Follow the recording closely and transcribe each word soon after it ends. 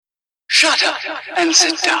Shut up and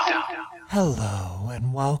sit down. Hello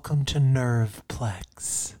and welcome to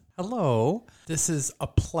Nerveplex. Hello, this is a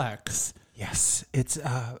Plex. Yes, it's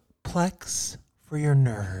a Plex for your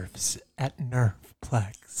nerves at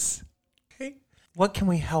Nerveplex. Okay. What can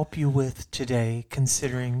we help you with today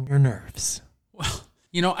considering your nerves? Well,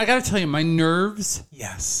 I got to tell you, my nerves,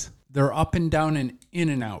 Yes. they're up and down and in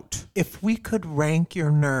and out. If we could rank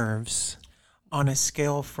your nerves on a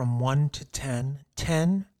scale from 1 to 10,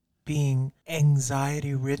 10 being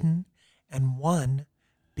anxiety-ridden and 1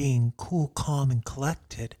 being cool, calm, and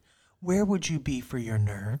collected, where would you be for your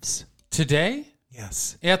nerves? Today,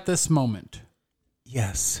 Yes. at this moment,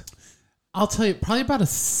 Yes. I'll tell you, probably about a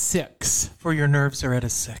 6. For your nerves are at a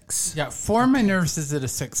 6. Yeah, for my nerves is at a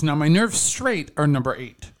 6. Now, my nerves straight are number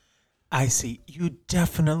 8. I see. You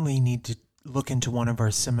definitely need to look into one of our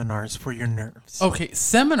seminars for your nerves. Okay,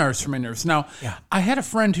 seminars for my nerves. Now, Yeah. I had a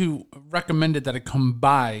friend who recommended that I come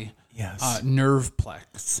by Yes.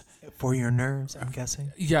 Nerveplex. For your nerves, I'm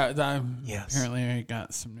guessing. Yeah, Yes. apparently I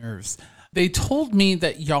got some nerves. They told me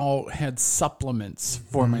that y'all had supplements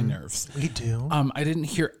for my nerves. We do. I didn't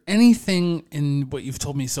hear anything in what you've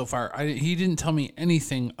told me so far. He didn't tell me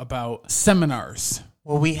anything about seminars.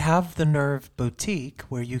 Well, we have the Nerve Boutique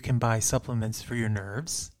where you can buy supplements for your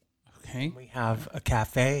nerves. Okay. We have a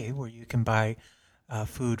cafe where you can buy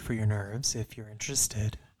food for your nerves if you're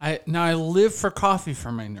interested. I live for coffee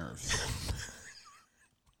for my nerves.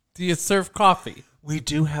 Do you serve coffee? We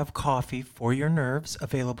do have coffee for your nerves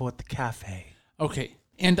available at the cafe. Okay.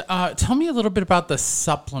 And tell me a little bit about the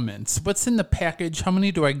supplements. What's in the package? How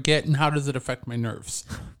many do I get, and how does it affect my nerves?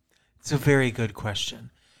 It's a very good question.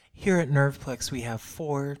 Here at Nerveplex, we have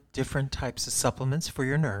 4 different types of supplements for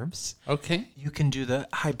your nerves. Okay. You can do the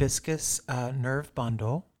hibiscus nerve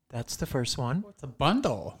bundle. That's the first one. It's a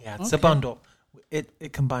bundle. Yeah, it's a bundle.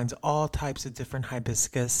 It combines all types of different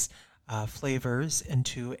hibiscus flavors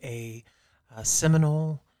into a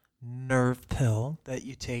seminal nerve pill that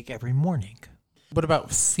you take every morning. What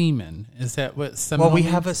about semen? Is that what seminal Well, we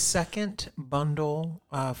means? have a second bundle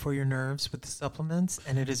for your nerves with the supplements,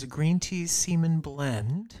 and it is a green tea semen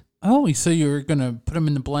blend. Oh, so you're going to put them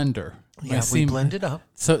in the blender. My Yeah, we semen. blend it up.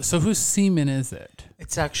 So whose semen is it?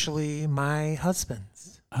 It's actually my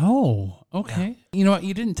husband's, Oh, okay. You know what?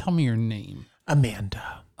 You didn't tell me your name.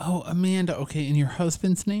 Amanda. Oh, Amanda. Okay. And your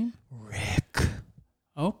husband's name? Rick.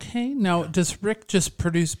 Okay. Now, does Rick just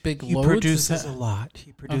produce big He loads? Is produces that- a lot.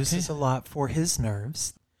 He produces a lot for his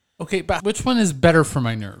nerves. Okay, but which one is better for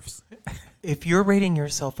my nerves? If you're rating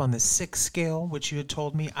yourself on the 6 scale, which you had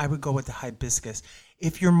told me, I would go with the hibiscus.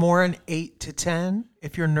 If you're more an 8 to 10,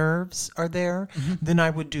 if your nerves are there, then I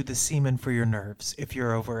would do the semen for your nerves if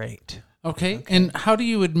you're over 8. Okay. And how do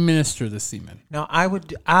you administer the semen? Now, I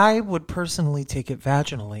would personally take it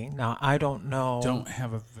vaginally. Now, I don't know. Don't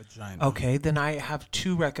have a vagina. Okay, then I have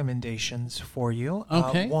 2 recommendations for you.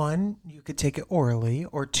 Okay. 1, you could take it orally,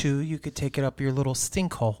 or 2, you could take it up your little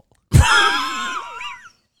stink hole.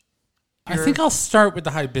 I think I'll start with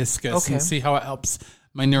the hibiscus Okay. and see how it helps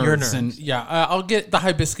my nerves. nerves. And I'll get the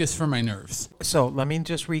hibiscus for my nerves. So let me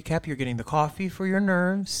just recap. You're getting the coffee for your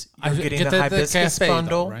nerves. You're I getting get the the hibiscus cafe, though,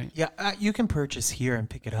 bundle. right? Yeah, you can purchase here and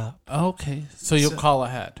pick it up. Okay. So you'll call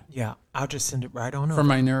ahead Yeah, I'll just send it right on over. for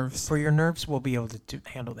my nerves. For your nerves, we'll be able to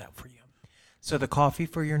handle that for you. So the coffee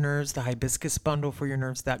for your nerves, the hibiscus bundle for your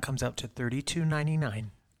nerves, that comes out to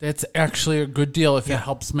 $32.99. That's actually a good deal if Yeah. it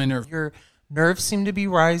helps my nerves. Your nerves seem to be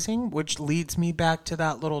rising, which leads me back to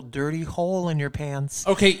that little dirty hole in your pants.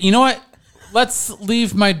 Okay, you know what? Let's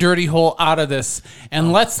leave my dirty hole out of this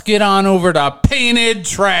and let's get on over to painted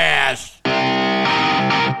trash.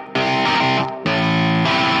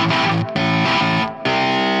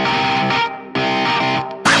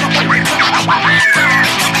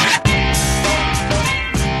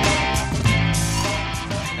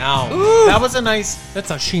 Now, that was a nice, that's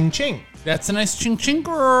a ching ching. That's a nice ching ching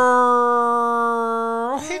girl.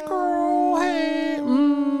 Hey girl, hey.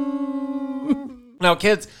 Now,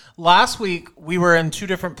 kids, last week we were in 2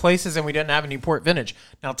 different places and we didn't have any Port Vintage.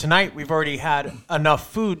 Now, tonight we've already had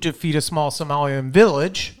enough food to feed a small Somalian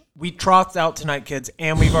village. We trothed out tonight, kids,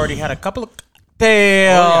 and we've already had a couple of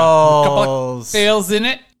fails. A couple of fails in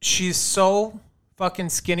it. She's so fucking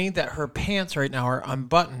skinny that her pants right now are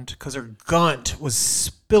unbuttoned because her gunt was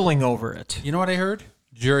spilling over it. You know what I heard?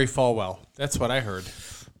 Jerry Falwell. That's what I heard.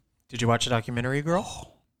 Did you watch the documentary,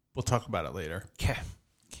 girl? We'll talk about it later. Okay.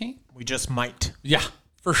 Okay. We just might. Yeah,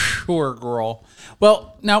 for sure, girl.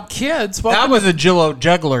 Well, now, kids, welcome. That was a Jello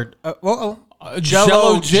juggler.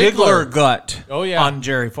 Jello jiggler gut. Oh, yeah. On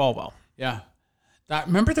Jerry Falwell. Yeah.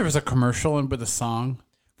 Remember there was a commercial with a song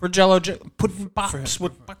For Jello pudding pops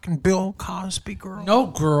with fucking Bill Cosby, girl. No,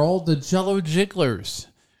 girl, the Jello Jigglers.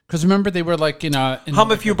 Because remember, they were like in a... Hum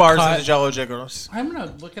a few bars of the Jello Jigglers. I'm going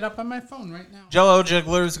to look it up on my phone right now. Jello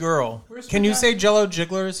Jigglers, girl. Where's Can my you guy? say Jello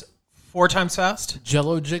Jigglers 4 times fast?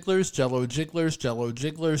 Jello Jigglers, Jello Jigglers, Jello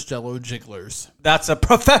Jigglers, Jello Jigglers. That's a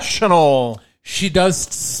professional. She does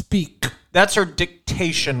speak. That's her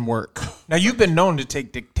dictation work. Now, you've been known to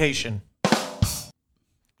take dictation.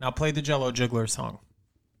 Now, play the Jello Jiggler song.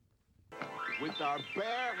 With our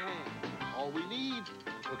bare hands, all we need,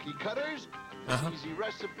 cookie cutters, easy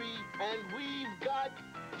recipe, and we've got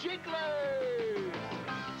jigglers.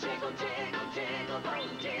 Jiggle, jiggle, jiggle,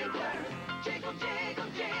 those jigglers. Jiggle, jiggle,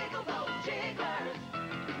 jiggle, those jigglers.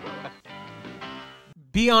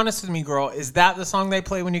 Be honest with me, girl. Is that the song they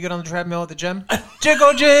play when you get on the treadmill at the gym?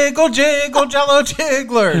 Jiggle, jiggle, jiggle, Jello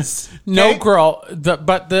Jigglers. No, Okay? girl.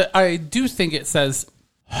 I do think it says...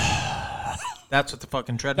 That's what the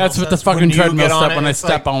fucking treadmill That's what the says. When fucking you treadmill get on step it, when I it's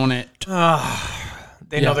step like, on it. They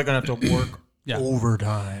Yeah. know they're going to have to work Yeah.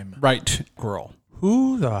 overtime. Right, girl.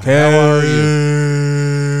 Who the hell are you?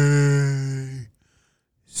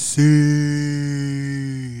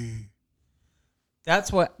 See. That's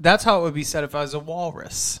how it would be said if I was a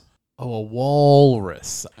walrus. Oh, a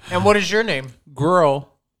walrus. And what is your name? Girl.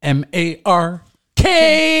 M-A-R-K.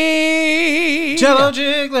 Jello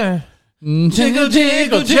Jiggler. Jiggle,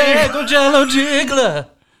 jiggle, jiggle. Jello Jiggler.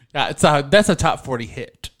 Yeah, that's a top 40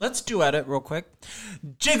 hit. Let's duet it real quick.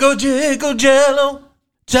 Jiggle, jiggle, Jello.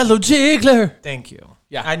 Jello Jiggler. Thank you.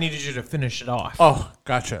 Yeah. I needed you to finish it off. Oh,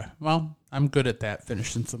 gotcha. Well, I'm good at that,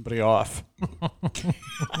 finishing somebody off.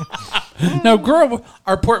 Now, girl,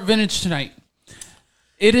 our port vintage tonight.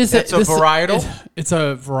 It's a varietal? It's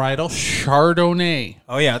a varietal Chardonnay.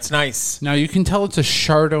 Oh, yeah, it's nice. Now, you can tell it's a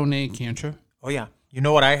Chardonnay, can't you? Oh, yeah. You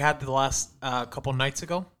know what I had the last couple nights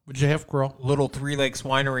ago? What'd you have, girl? Little Three Lakes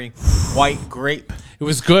Winery white grape. It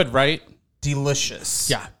was good, right? Delicious.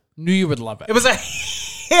 Yeah. Knew you would love it. It was a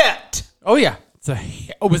hit. Oh, yeah.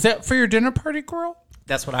 Was that for your dinner party, girl?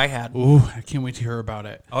 That's what I had. Ooh, I can't wait to hear about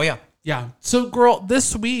it. Oh, yeah. Yeah. So, girl,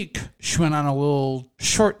 this week, she went on a little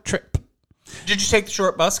short trip. Did you take the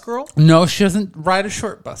short bus, girl? No, she doesn't ride a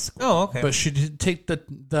short bus. Girl. Oh, okay. But she did take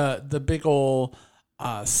the big old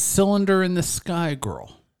cylinder in the sky,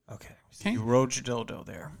 girl. Okay. So you rode your dildo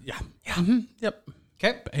there. Yeah. Mm-hmm. Yep.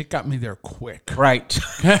 Okay. It got me there quick. Right.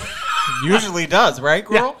 Usually does, right,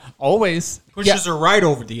 girl? Yeah, always. Pushes her right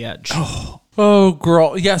over the edge. Oh,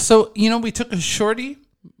 girl. Yeah. So, we took a shorty,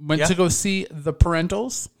 went Yeah. to go see the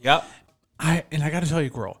Parentals. Yep. I got to tell you,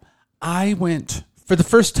 girl, I went for the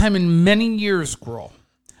first time in many years, girl.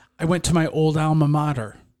 I went to my old alma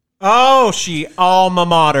mater. Oh, she alma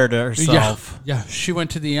matered herself. Yeah. She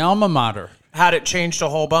went to the alma mater. Had it changed a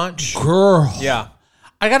whole bunch? Girl. Yeah.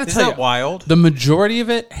 I got to Isn't tell that you, wild? the majority of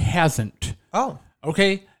it hasn't. Oh.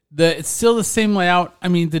 Okay. It's still the same layout. I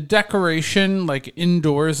mean, the decoration, like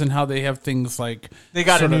indoors and how they have things like... They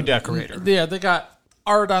got a sort new of- decorator. Yeah, they got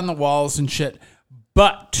art on the walls and shit.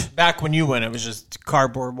 But, Back when you went, it was just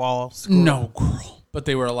cardboard walls. no, girl. But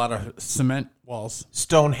they were a lot of cement walls.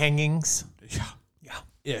 Stone hangings. Yeah.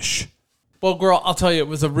 Ish. Well, girl, I'll tell you, it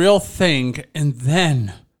was a real thing. And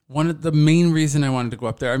then one of the main reason I wanted to go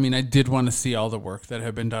up there, I mean, I did want to see all the work that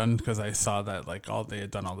had been done because I saw that they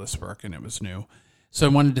had done all this work and it was new. So I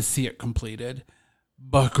wanted to see it completed.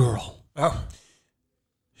 But girl, Oh.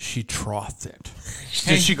 she trothed it.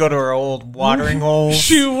 Did she go to her old watering holes?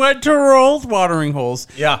 She went to her old watering holes.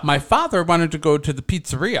 Yeah. My father wanted to go to the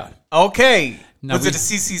pizzeria. Okay. Now was we- it a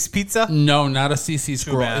CC's Pizza? No, not a CC's,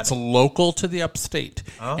 girl. bad. It's local to the upstate.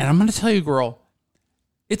 Oh. And I'm going to tell you, girl,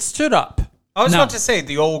 it stood up. I was Now- about to say,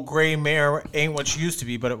 the old gray mare ain't what she used to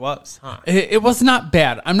be, but it was. Huh. It was not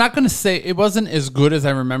bad. I'm not going to say it wasn't as good as I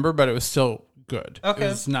remember, but it was still good. Okay. It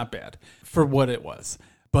was not bad for what it was.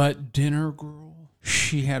 But dinner, girl,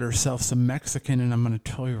 she had herself some Mexican, and I'm going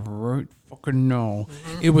to tell you right fucking no.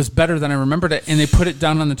 Mm-hmm. It was better than I remembered it, and they put it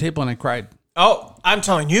down on the table, and I cried. Oh, I'm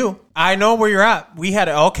telling you, I know where you're at. We had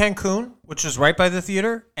El Cancun, which is right by the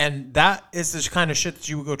theater, and that is the kind of shit that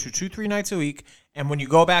you would go to 2-3 nights a week, and when you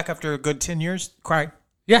go back after a good 10 years, cry.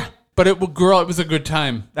 Yeah. But it was a good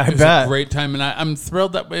time. I It was bet. a great time, and I'm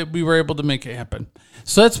thrilled that we were able to make it happen.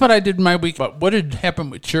 So that's what I did in my week. But what did happen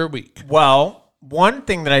with your week? Well, one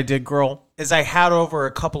thing that I did, girl, is I had over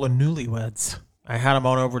a couple of newlyweds. I had them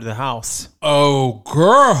on over to the house. Oh,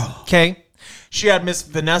 girl. Okay. She had Miss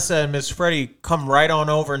Vanessa and Miss Freddie come right on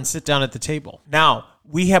over and sit down at the table. Now,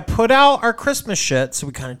 we have put out our Christmas shit, so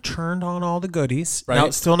we kind of turned on all the goodies. Right. Now,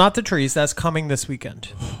 it's still not the trees. That's coming this weekend.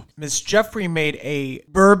 Miss Jeffrey made a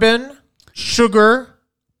bourbon, sugar,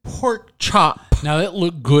 pork chop Now it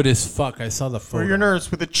looked good as fuck. I saw the photo. for your nerves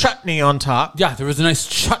with a chutney on top. Yeah, there was a nice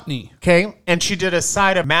chutney. Okay, and she did a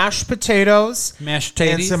side of mashed potatoes Mashed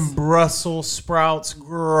and tatties. some Brussels sprouts,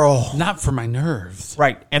 girl. Not for my nerves.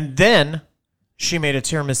 Right, and then she made a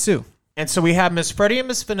tiramisu. And so we had Miss Freddie and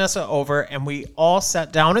Miss Vanessa over, and we all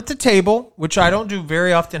sat down at the table, which I don't do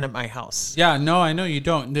very often at my house. Yeah, no, I know you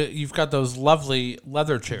don't. You've got those lovely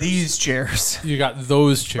leather chairs. These chairs. You got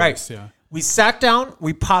those chairs, Right. yeah. We sat down,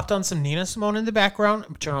 we popped on some Nina Simone in the background,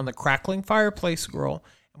 turned on the crackling fireplace, girl,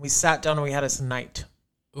 and we sat down and we had us a night.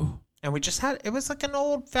 Ooh. And we just had, it was like an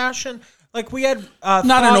old fashioned, like we had Not an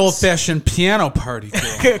thoughts- old-fashioned piano party, girl.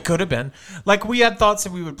 It could have been. Like we had thoughts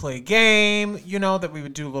that we would play a game, you know, that we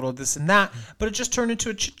would do a little this and that, but it just turned into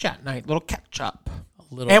a chit-chat night, little catch-up.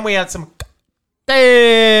 Little- And we had some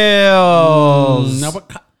cocktails. Now what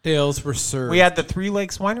cocktails were served? We had the Three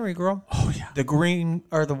Lakes Winery, girl. Oh, yeah. The green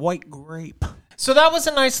or the white grape. So that was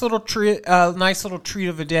a nice little treat of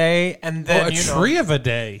a day. And then a tree of a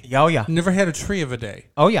day. Oh yeah. Never had a tree of a day.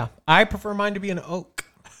 Oh yeah. I prefer mine to be an oak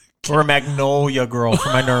or a magnolia, girl, for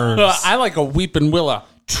my nerves. I like a weeping willow.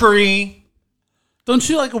 Tree. Don't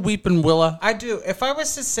you like a weeping willow? I do. If I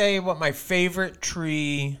was to say what my favorite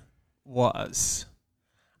tree was,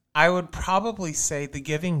 I would probably say the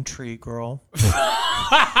giving tree, girl.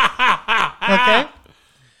 Okay?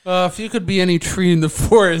 If you could be any tree in the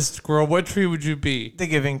forest, girl, what tree would you be? The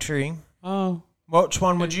giving tree. Oh, Which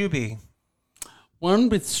one would you be? one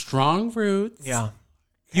with strong roots. Yeah.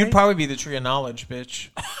 You'd probably be the tree of knowledge, bitch.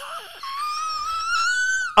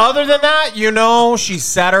 Other than that, you know, she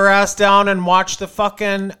sat her ass down and watched the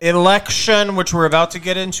fucking election, which we're about to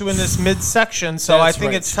get into in this midsection. So That's I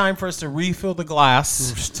think right. it's time for us to refill the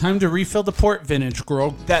glass, It's time to refill the port vintage,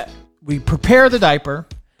 girl. that we prepare the diaper,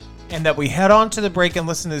 and that we head on to the break and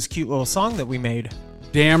listen to this cute little song that we made.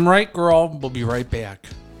 Damn right, girl. We'll be right back.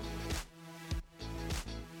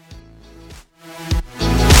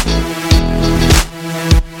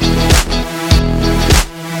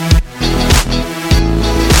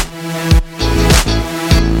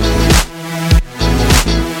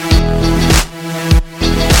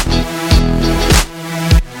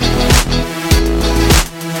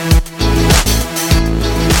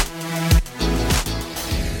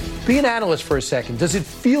 Be an analyst for a second. Does it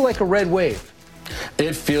feel like a red wave?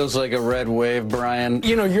 It feels like a red wave, Brian.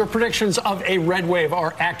 You know, your predictions of a red wave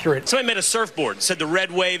are accurate. Somebody made a surfboard, said the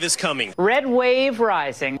red wave is coming. Red wave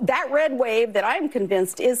rising. That red wave that I'm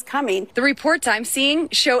convinced is coming. The reports I'm seeing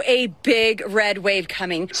show a big red wave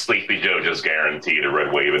coming. Sleepy Joe just guaranteed a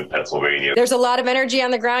red wave in Pennsylvania. There's a lot of energy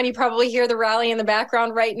on the ground. You probably hear the rally in the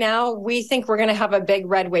background right now. We think we're going to have a big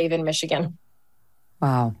red wave in Michigan.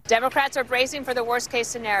 Wow. Democrats are bracing for the worst case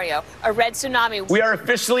scenario, a red tsunami. We are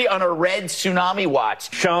officially on a red tsunami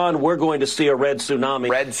watch. Sean, we're going to see a red tsunami.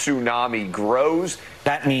 Red tsunami grows.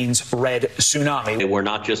 That means red tsunami. We're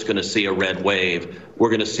not just going to see a red wave. We're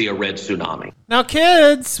going to see a red tsunami. Now,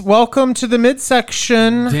 kids, welcome to the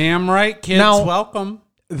midsection. Damn right, kids. Now- Welcome.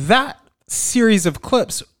 That series of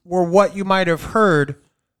clips were what you might have heard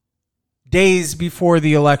days before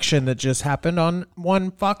the election that just happened on one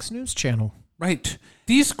Fox News channel. Right.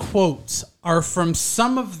 These quotes are from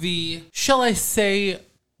some of the, shall I say,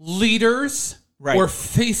 leaders Right. or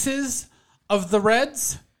faces of the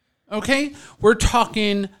Reds. Okay? We're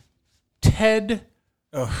talking Ted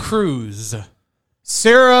Cruz.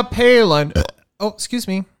 Sarah Palin. Oh, excuse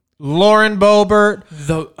me. Lauren Boebert.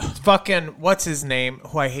 The Fucking, what's his name?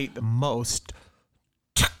 Who I hate the most.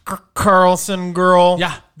 Tucker Carlson, girl.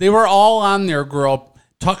 Yeah, they were all on there, girl.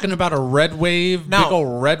 Talking about a red wave, Now- big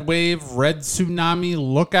ol' red wave, red tsunami.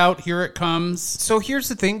 Look out, here it comes. So here's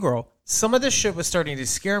the thing, girl. Some of this shit was starting to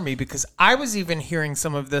scare me because I was even hearing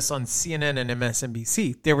some of this on CNN and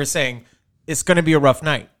MSNBC. They were saying it's going to be a rough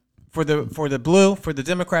night for the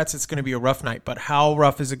Democrats. It's going to be a rough night, but how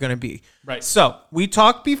rough is it going to be? Right. So we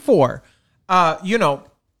talked before. You know,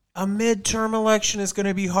 a midterm election is going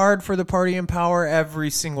to be hard for the party in power every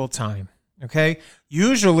single time. Okay.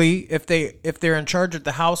 Usually, if they're in charge of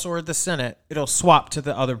the House or the Senate, it'll swap to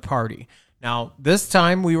the other party. Now, this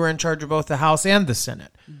time we were in charge of both the House and the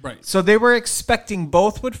Senate. Right. So they were expecting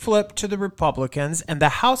both would flip to the Republicans, and the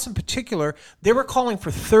House in particular, they were calling for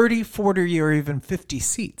 30, 40, or even 50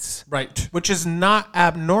 seats. Right. Which is not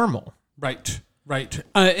abnormal. Right.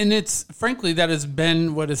 And it's, frankly, that has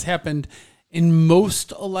been what has happened in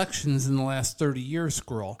most elections in the last 30 years,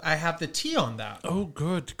 girl. I have the tea on that. Oh,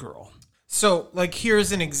 good, girl. So, like,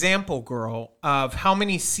 here's an example, girl, of how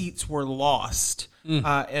many seats were lost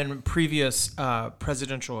in previous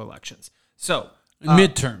presidential elections. So,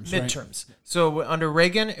 Midterms. Midterms. So, under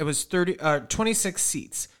Reagan, it was 26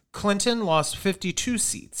 seats. Clinton lost 52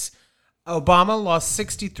 seats. Obama lost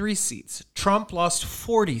 63 seats. Trump lost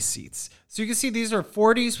 40 seats. So you can see these are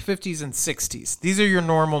 40s, 50s, and 60s. These are your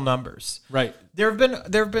normal numbers. Right. There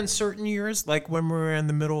have been certain years, like when we were in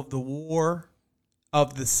the middle of the war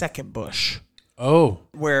of the second Bush. Oh.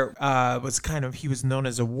 Where he was known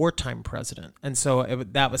as a wartime president. And so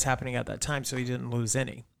that was happening at that time, so he didn't lose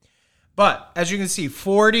any. But as you can see,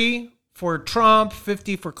 40 for Trump,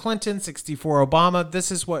 50 for Clinton, 60 for Obama.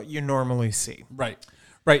 This is what you normally see. Right.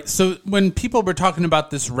 Right. So when people were talking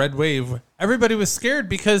about this red wave, everybody was scared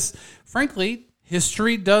because, frankly,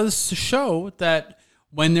 history does show that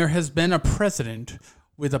when there has been a president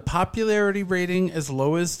with a popularity rating as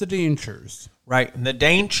low as the Dangers. Right. And the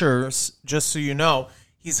Dangers, just so you know,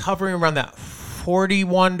 he's hovering around that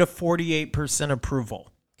 41 to 48%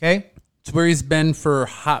 approval. Okay? It's where he's been for a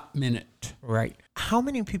hot minute. Right. How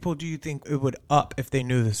many people do you think it would up if they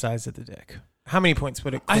knew the size of the dick? How many points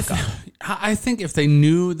would it click up? I think if they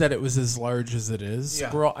knew that it was as large as it is,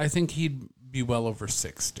 girl, I think he'd be well over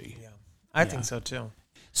 60. Yeah, I think so too.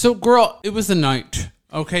 So, girl, it was a night,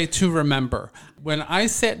 okay, to remember. When I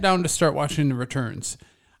sat down to start watching The Returns,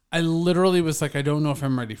 I literally was like, I don't know if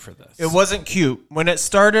I'm ready for this. It wasn't cute. When it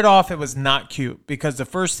started off, it was not cute because the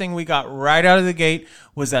first thing we got right out of the gate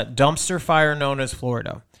was that dumpster fire known as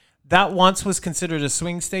Florida. That once was considered a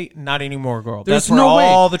swing state, not anymore, girl. There's That's where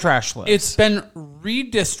all the trash lives. It's been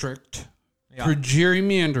redistricted through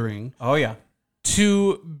gerrymandering. Oh, yeah.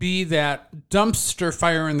 To be that dumpster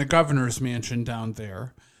fire in the governor's mansion down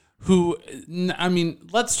there. Who, I mean,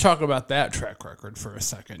 let's talk about that track record for a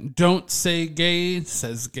second. Don't say gay,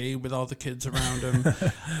 says gay with all the kids around him.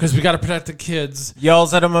 Because we got to protect the kids.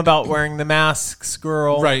 Yells at him about wearing the masks,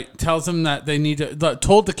 girl. Right. Tells him that they need to,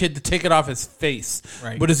 told the kid to take it off his face.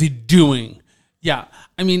 Right. What is he doing? Yeah.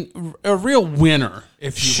 I mean, a real winner,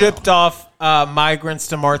 if you Shipped off migrants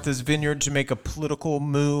to Martha's Vineyard to make a political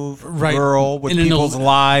move, girl, with people's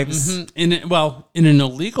lives. Mm-hmm. In an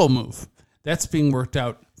illegal move. That's being worked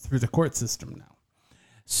out through the court system now.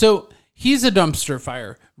 So he's a dumpster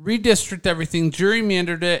fire, redistricted everything,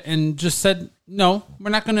 gerrymandered it, and just said, no,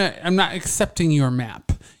 I'm not accepting your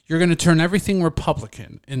map. You're going to turn everything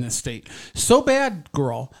Republican in this state. So bad,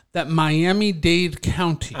 girl, that Miami-Dade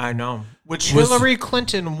County. I know. Which Hillary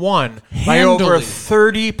Clinton won by over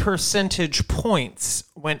 30 percentage points,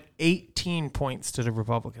 went 18 points to the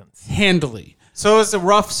Republicans. Handily. So it was a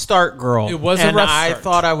rough start, girl. It was a rough start. I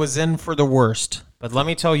thought I was in for the worst. But let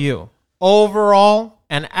me tell you, overall,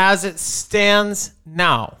 and as it stands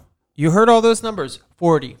now, you heard all those numbers,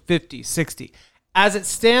 40, 50, 60. As it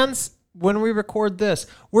stands, when we record this,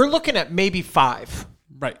 we're looking at maybe 5.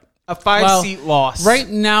 Right. A 5-seat loss. Right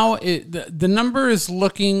now, the number is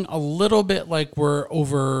looking a little bit like we're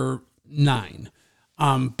over 9.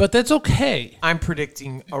 But that's okay. I'm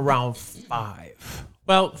predicting around 5.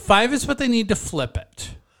 Well, 5 is what they need to flip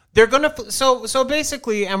it. They're gonna so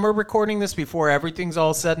basically, and we're recording this before everything's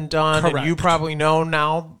all said and done. Correct. And you probably know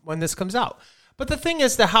now when this comes out. But the thing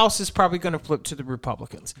is, the House is probably going to flip to the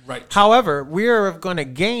Republicans. Right. However, we are going to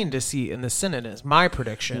gain a seat in the Senate, is my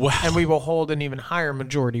prediction, and we will hold an even higher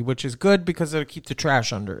majority, which is good because it'll keep the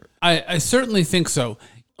trash under. I certainly think so.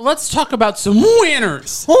 Let's talk about some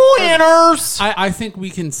winners. Winners. I think we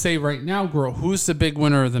can say right now, girl, who's the big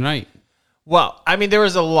winner of the night? Well, I mean, there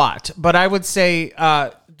was a lot, but I would say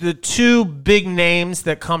the two big names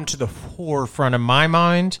that come to the forefront of my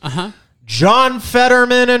mind, John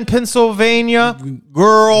Fetterman in Pennsylvania,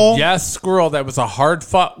 girl. Yes, girl, that was a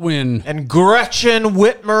hard-fought win. And Gretchen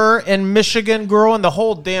Whitmer in Michigan, girl, and the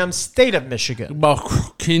whole damn state of Michigan.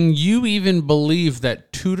 Well, can you even believe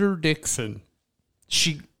that Tudor Dixon,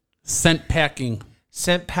 she sent packing,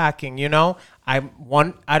 you know? I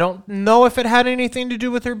don't know if it had anything to do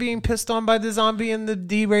with her being pissed on by the zombie in the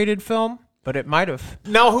D-rated film, but it might have.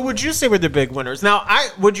 Now, who would you say were the big winners? Now,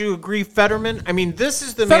 would you agree Fetterman? I mean, this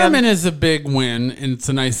is the Fetterman is a big win, and it's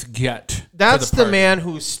a nice get. That's the man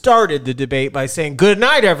who started the debate by saying, "Good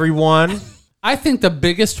night, everyone." I think the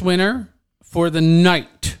biggest winner for the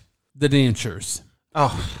night, the dancers.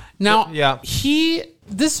 Oh, now, yeah.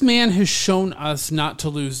 This man has shown us not to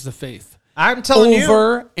lose the faith. I'm telling you.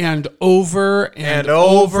 Over and over and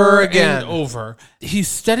over again. He's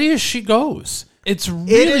steady as she goes. It's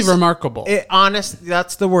really remarkable.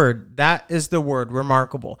 That's the word. That is the word,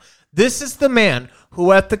 remarkable. This is the man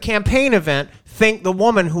who at the campaign event thanked the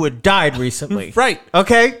woman who had died recently. Right.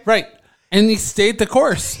 Okay? Right. And he stayed the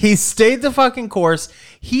course. He stayed the fucking course.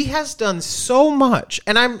 He has done so much.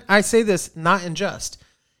 And I say this not in jest.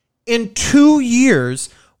 In 2 years,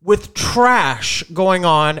 with trash going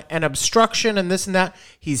on and obstruction and this and that.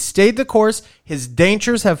 He's stayed the course. His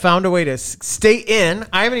dentures have found a way to stay in.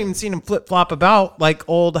 I haven't even seen him flip-flop about like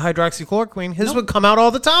old hydroxychloroquine. His would come out all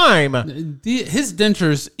the time. His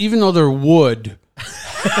dentures, even though they're wood,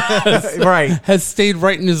 has stayed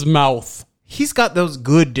right in his mouth. He's got those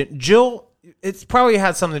good... Jill... It's probably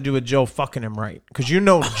had something to do with Jill fucking him right. Because you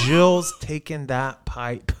know Jill's taking that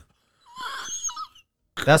pipe.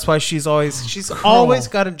 That's why she's always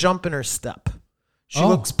got a jump in her step. She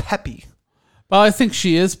looks peppy. Well, I think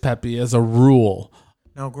she is peppy as a rule.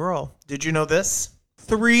 Now, girl, did you know this?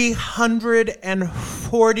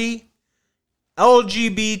 340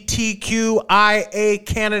 LGBTQIA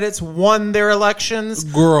candidates won their elections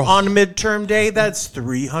on midterm day. That's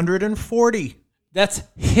 340. That's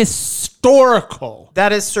historical.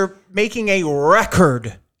 That is making a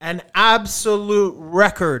record, an absolute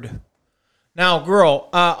record. Now, girl,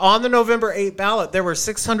 on the November 8 ballot, there were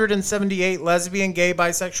 678 lesbian, gay,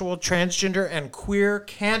 bisexual, transgender, and queer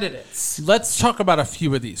candidates. Let's talk about a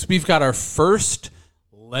few of these. We've got our first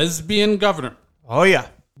lesbian governor. Oh, yeah.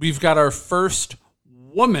 We've got our first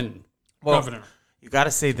woman governor. You got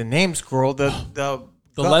to say the names, girl. The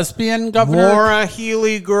lesbian governor? Maura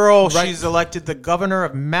Healey, girl. Right. She's elected the governor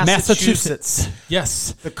of Massachusetts.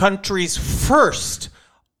 Yes. The country's first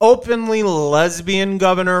openly lesbian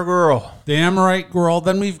governor, girl. Damn right, girl.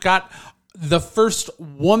 Then we've got the first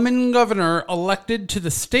woman governor elected to the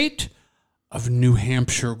state of New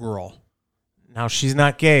Hampshire, girl. Now, she's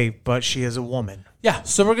not gay, but she is a woman. Yeah,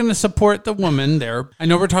 so we're going to support the woman there. I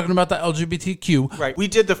know we're talking about the LGBTQ. Right. We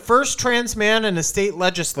did the first trans man in the state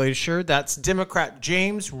legislature. That's Democrat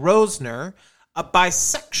James Rosner, a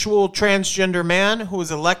bisexual transgender man who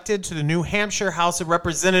was elected to the New Hampshire House of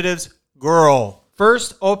Representatives, girl.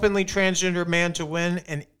 First openly transgender man to win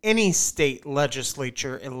in any state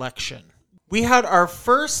legislature election. We had our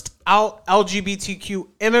first out LGBTQ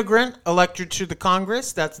immigrant elected to the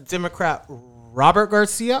Congress. That's Democrat Robert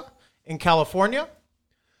Garcia in California.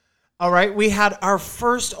 All right, we had our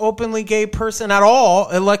first openly gay person at all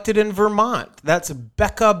elected in Vermont. That's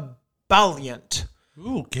Becca Balliant.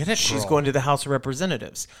 Ooh, get it, She's girl. going to the House of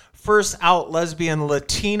Representatives. First out lesbian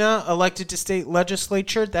Latina elected to state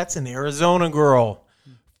legislature. That's an Arizona girl.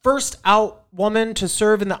 First out woman to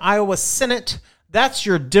serve in the Iowa Senate. That's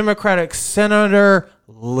your Democratic Senator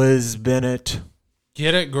Liz Bennett.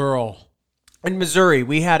 Get it, girl. In Missouri,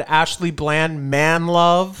 we had Ashley Bland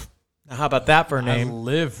Manlove. Now, how about that for a name? I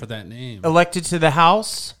live for that name. Elected to the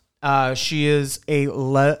House. She is a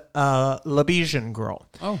Lebesian girl.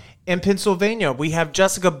 Oh. In Pennsylvania, we have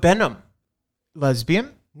Jessica Benham,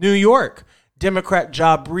 lesbian. New York, Democrat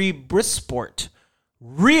Jabri Brisport,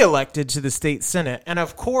 re-elected to the state Senate. And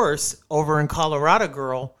of course, over in Colorado,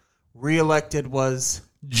 girl, re-elected was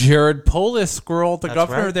Jared Polis, girl, the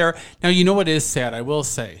governor right. there. Now, you know what is sad, I will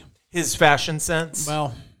say. His fashion sense?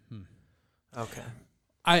 Well,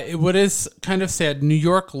 okay. What is kind of sad, New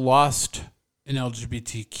York lost an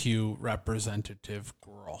LGBTQ representative,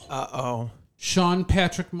 girl. Uh-oh. Sean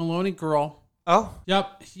Patrick Maloney, girl. Oh?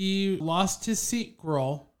 Yep, he lost his seat,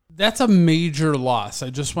 girl. That's a major loss.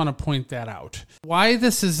 I just want to point that out. Why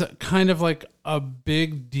this is kind of like a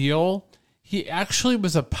big deal, he actually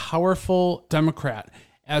was a powerful Democrat,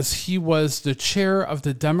 as he was the chair of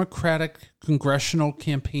the Democratic Congressional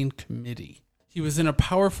Campaign Committee. He was in a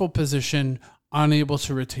powerful position, unable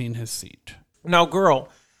to retain his seat. Now, girl,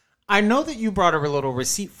 I know that you brought a little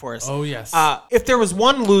receipt for us. Oh, yes. If there was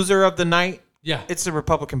one loser of the night, yeah, it's the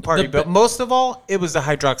Republican Party. But most of all, it was the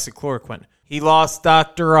hydroxychloroquine. He lost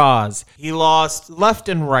Dr. Oz. He lost left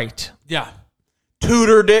and right. Yeah.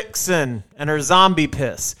 Tudor Dixon and her zombie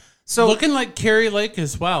piss. So looking like Carrie Lake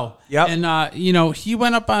as well. Yep. And, he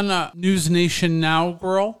went up on News Nation Now,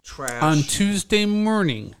 girl. Trash. On Tuesday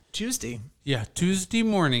morning. Tuesday? Yeah, Tuesday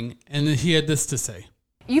morning. And he had this to say.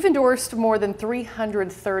 You've endorsed more than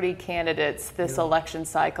 330 candidates this election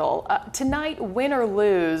cycle. Tonight, win or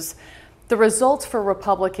lose, the results for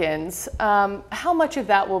Republicans, how much of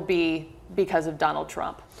that will be because of Donald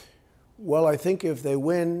Trump? Well, I think if they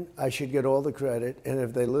win, I should get all the credit. And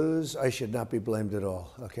if they lose, I should not be blamed at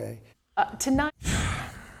all, okay? Tonight,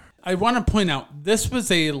 I want to point out, this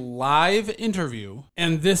was a live interview,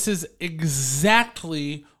 and this is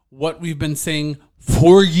exactly what we've been saying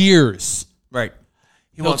for years. Right.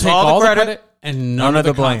 He'll take all the credit and none of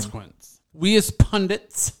the consequence. We as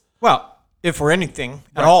pundits, well, if we're anything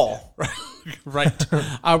at all, right?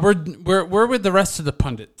 We're with the rest of the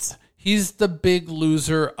pundits. He's the big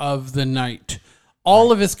loser of the night.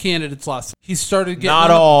 All of his candidates lost. He started getting not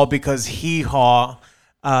all because Hee-Haw,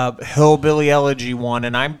 Hillbilly Elegy won,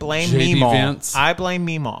 and I blame J.D. Meemaw. Vance. I blame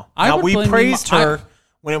Meemaw. I now would we blame praised Meemaw. her.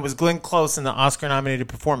 when it was Glenn Close in the Oscar-nominated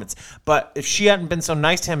performance. But if she hadn't been so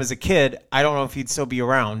nice to him as a kid, I don't know if he'd still be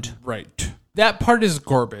around. Right. That part is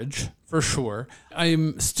garbage, for sure.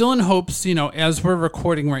 I'm still in hopes, as we're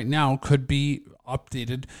recording right now, could be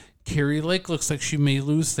updated. Carrie Lake looks like she may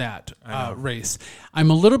lose that race.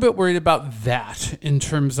 I'm a little bit worried about that in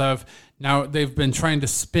terms of now they've been trying to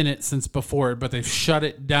spin it since before, but they've shut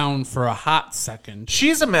it down for a hot second.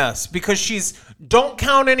 She's a mess because don't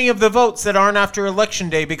count any of the votes that aren't after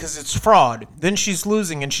Election Day because it's fraud. Then she's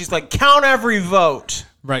losing and she's like, count every vote.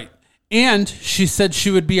 Right. And she said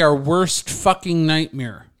she would be our worst fucking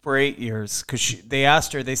nightmare. For 8 years. Because they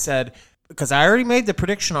asked her, they said, because I already made the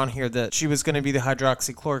prediction on here that she was going to be the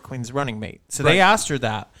hydroxychloroquine's running mate. So they asked her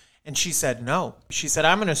that. And she said no. She said,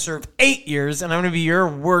 I'm going to serve 8 years and I'm going to be your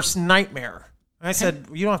worst nightmare. And I said,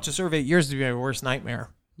 you don't have to serve 8 years to be my worst nightmare.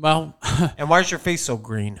 Well, and why is your face so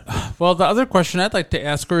green? Well, the other question I'd like to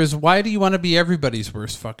ask her is, why do you want to be everybody's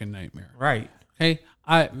worst fucking nightmare? Right. Okay.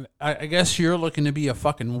 I guess you're looking to be a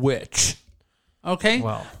fucking witch. Okay?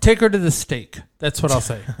 Well. Take her to the stake. That's what I'll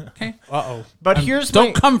say. Okay? Uh-oh. But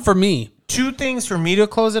don't come for me. 2 things for me to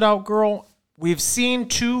close it out, girl. We've seen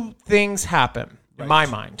 2 things happen in my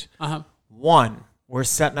mind. Uh-huh. 1, we're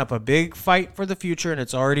setting up a big fight for the future, and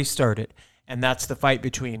it's already started. And that's the fight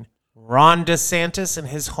between Ron DeSantis and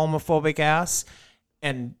his homophobic ass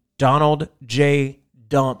and Donald J.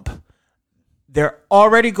 Dump. They're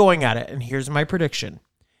already going at it. And here's my prediction.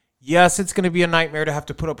 Yes, it's going to be a nightmare to have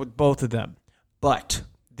to put up with both of them. But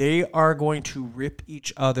they are going to rip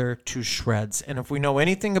each other to shreds. And if we know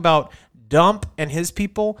anything about Dump and his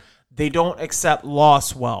people, they don't accept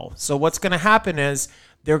loss well. So what's going to happen is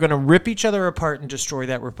they're going to rip each other apart and destroy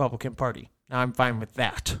that Republican Party. Now, I'm fine with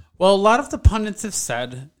that. Well, a lot of the pundits have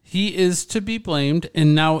said he is to be blamed.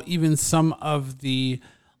 And now even some of the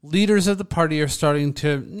leaders of the party are starting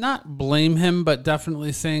to not blame him, but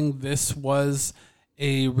definitely saying this was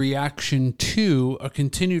a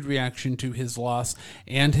continued reaction to his loss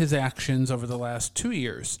and his actions over the last 2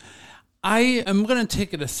 years. I am going to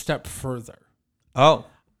take it a step further. Oh.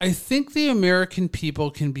 I think the American people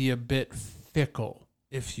can be a bit fickle,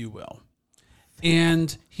 if you will.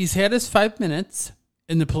 And he's had his 5 minutes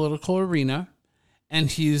in the political arena, and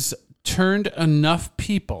he's turned enough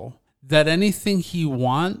people that anything he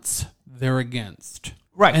wants, they're against.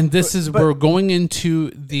 Right. And we're going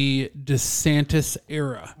into the DeSantis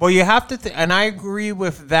era. Well, you have to and I agree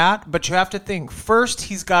with that, but you have to think first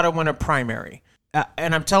he's got to win a primary.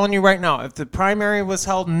 And I'm telling you right now, if the primary was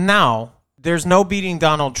held now, there's no beating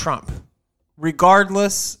Donald Trump,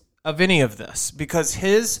 regardless of any of this, because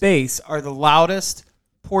his base are the loudest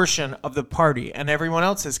portion of the party, and everyone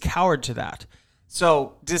else is cowered to that.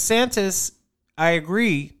 So DeSantis, I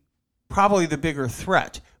agree, probably the bigger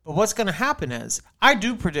threat. But what's going to happen is I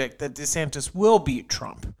do predict that DeSantis will beat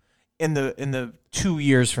Trump in the 2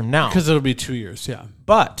 years from now. Because it'll be 2 years, yeah.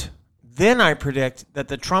 But then I predict that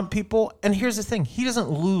the Trump people, and here's the thing, he doesn't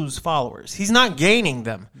lose followers. He's not gaining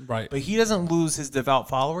them. Right. But he doesn't lose his devout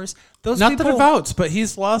followers. Not the devouts, but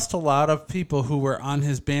he's lost a lot of people who were on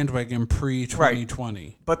his bandwagon pre-2020.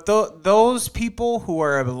 Right. But those people who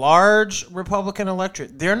are a large Republican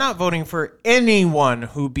electorate, they're not voting for anyone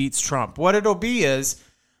who beats Trump. What it'll be is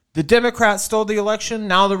the Democrats stole the election.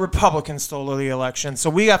 Now the Republicans stole the election. So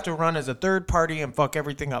we have to run as a third party and fuck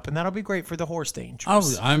everything up. And that'll be great for the horse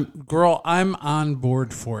dangers. I'm on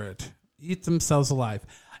board for it. Eat themselves alive.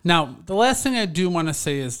 Now, the last thing I do want to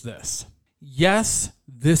say is this. Yes,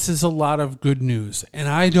 this is a lot of good news. And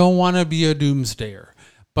I don't want to be a doomsdayer.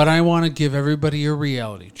 But I want to give everybody a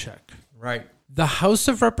reality check. Right. The House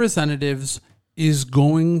of Representatives is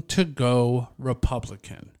going to go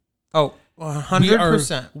Republican. Oh,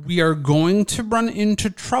 100%. We are going to run into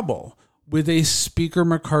trouble with a Speaker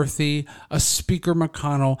McCarthy, a Speaker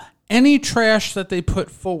McConnell, any trash that they put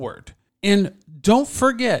forward. And don't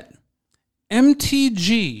forget,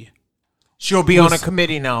 MTG. She'll be on a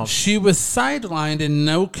committee now. She was sidelined in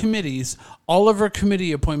no committees. All of her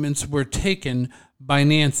committee appointments were taken by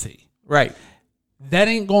Nancy. Right. That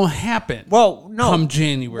ain't going to happen. Well, no. Come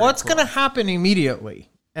January. What's going to happen immediately?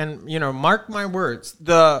 And, mark my words.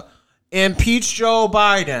 The impeach Joe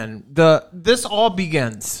Biden. This all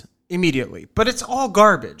begins immediately. But it's all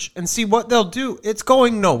garbage. And see what they'll do. It's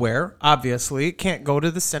going nowhere, obviously. It can't go to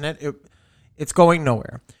the Senate. It's going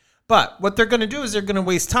nowhere. But what they're going to do is they're going to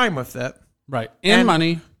waste time with it. Right. And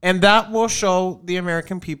money. And that will show the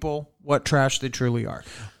American people what trash they truly are.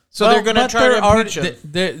 So they're going to try to impeach him.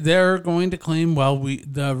 They're going to claim,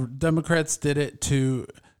 the Democrats did it to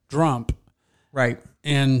Trump. Right.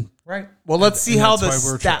 And right. Well, let's see how the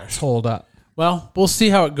stats hold up. Well, we'll see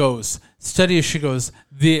how it goes. Steady as she goes.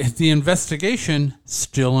 The investigation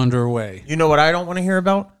still underway. You know what I don't want to hear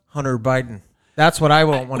about? Hunter Biden. That's what I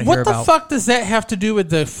won't want to hear about. What the fuck does that have to do with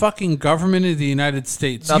the fucking government of the United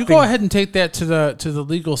States? Nothing. You go ahead and take that to the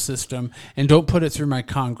legal system and don't put it through my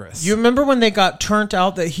Congress. You remember when they got turned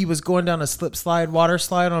out that he was going down a water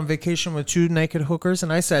slide on vacation with 2 naked hookers?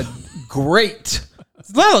 And I said, great.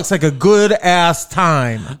 That looks like a good ass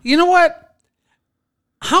time. You know what?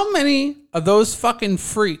 How many of those fucking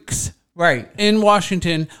freaks in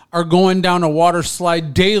Washington are going down a water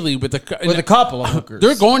slide daily with a couple of hookers?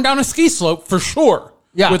 They're going down a ski slope for sure.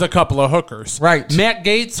 Yeah. With a couple of hookers. Right. Matt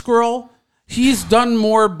Gaetz, girl, he's done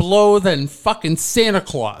more blow than fucking Santa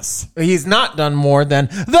Claus. He's not done more than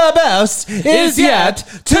the best is yet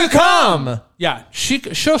to come. Yeah,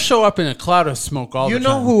 she'll show up in a cloud of smoke all the time. You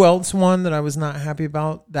know who else won that I was not happy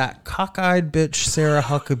about? That cockeyed bitch Sarah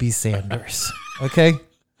Huckabee Sanders. Okay?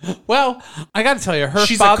 Well, I got to tell you,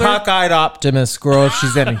 She's father... a cockeyed optimist, girl, if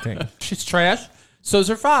she's anything. She's trash. So's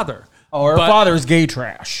her father. Oh, her father's gay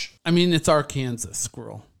trash. I mean, it's Arkansas,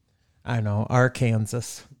 squirrel. I know,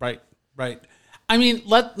 Arkansas. Right. I mean,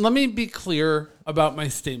 let me be clear about my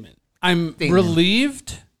statement. I'm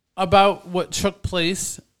relieved about what took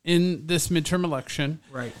place in this midterm election.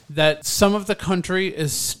 Right. That some of the country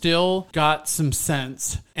is still got some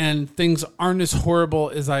sense and things aren't as horrible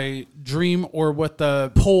as I dream or what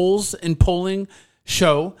the polls and polling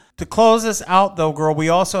show. To close this out, though, girl, we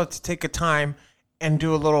also have to take a time and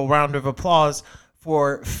do a little round of applause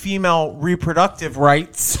for female reproductive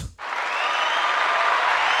rights.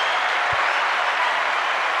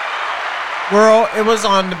 Girl, it was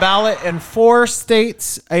on the ballot in 4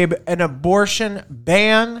 states, an abortion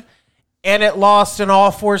ban, and it lost in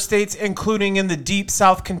all 4 states, including in the deep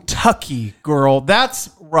South Kentucky, girl. That's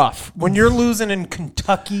rough. When you're losing in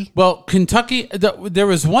Kentucky. Well, Kentucky, there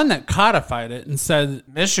was one that codified it and said...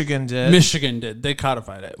 Michigan did. They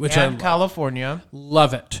codified it. Which and California.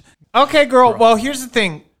 Love it. Okay, girl. Well, here's the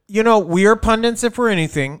thing. You know, we are pundits if we're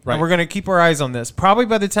anything, right. And we're going to keep our eyes on this. Probably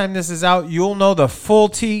by the time this is out, you'll know the full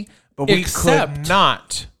tea. But we could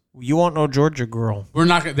not. You won't know Georgia, girl. We're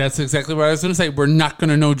not. That's exactly what I was going to say. We're not going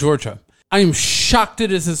to know Georgia. I am shocked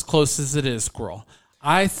it is as close as it is, girl.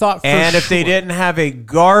 I thought for And if they didn't have a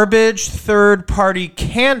garbage third-party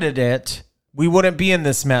candidate, we wouldn't be in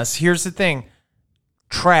this mess. Here's the thing.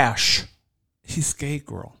 Trash. He's gay,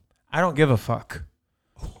 girl. I don't give a fuck.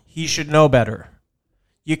 He should know better.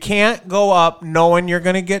 You can't go up knowing you're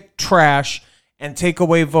going to get trash and take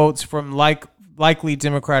away votes from likely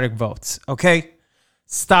Democratic votes, okay?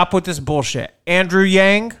 Stop with this bullshit. Andrew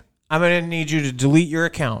Yang, I'm going to need you to delete your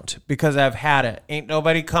account because I've had it. Ain't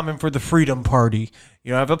nobody coming for the Freedom Party.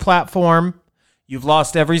 You don't have a platform. You've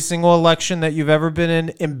lost every single election that you've ever been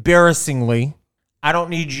in, embarrassingly. I don't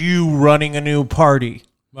need you running a new party.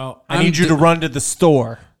 Well, I need you to run to the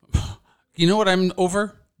store. You know what I'm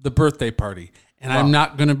over? The birthday party. And I'm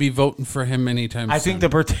not going to be voting for him anytime soon. I think the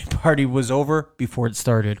birthday party was over before it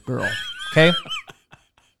started, girl. Okay?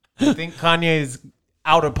 I think Kanye is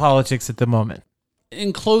out of politics at the moment.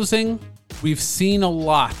 In closing, we've seen a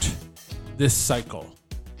lot this cycle,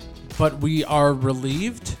 but we are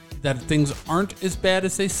relieved that things aren't as bad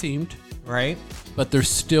as they seemed. Right. But there's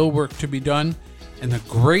still work to be done, and the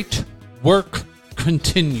great work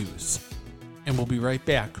continues. And we'll be right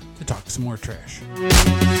back to talk some more trash.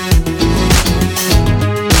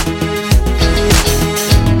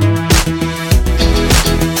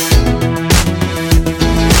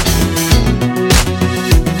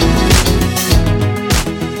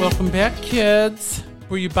 Welcome back, kids.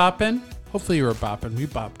 Were you bopping? Hopefully you were bopping. We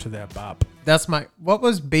bopped to that bop. What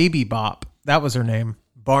was Baby Bop? That was her name.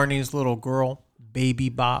 Barney's little girl, Baby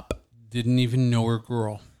Bop. Didn't even know her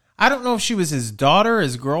girl. I don't know if she was his daughter,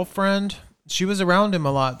 his girlfriend. She was around him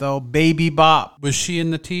a lot, though. Baby Bop. Was she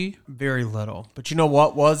in the tea? Very little. But you know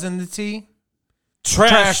what was in the tea?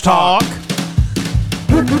 Trash talk.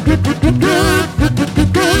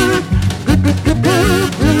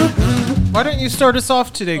 Why don't you start us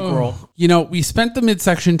off today, girl? You know, we spent the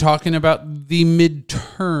midsection talking about the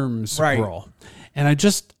midterms, right. Girl. And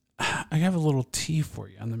I have a little tea for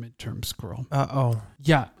you on the midterms, girl. Uh-oh.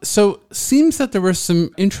 Yeah. So, seems that there were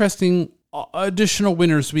some interesting additional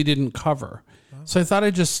winners we didn't cover. So I thought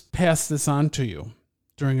I'd just pass this on to you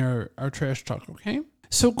during our trash talk, okay?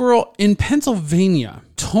 So, girl, in Pennsylvania,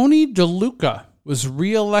 Tony DeLuca was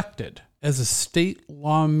reelected as a state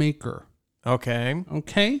lawmaker. Okay.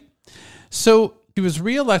 Okay? So, he was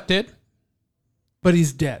reelected, but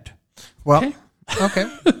he's dead. Well, okay.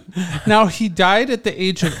 Now, he died at the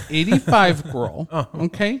age of 85, girl.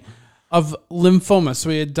 Okay? of lymphoma. So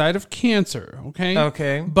he had died of cancer, okay?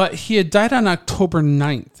 Okay. But he had died on October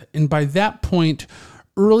 9th. And by that point,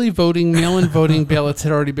 early voting, mail-in voting ballots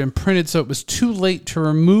had already been printed, so it was too late to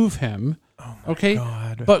remove him. Oh my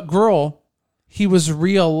God. But girl, he was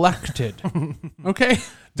reelected. Okay?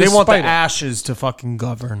 They want the Despite it. ashes to fucking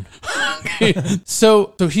govern.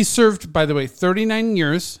 So he served, by the way, 39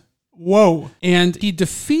 years. Whoa. And he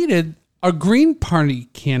defeated a Green Party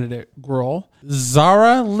candidate girl,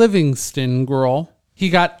 Zara Livingston girl. He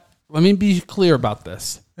got, let me be clear about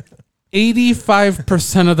this,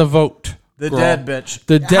 85% of the vote. The girl. dead bitch.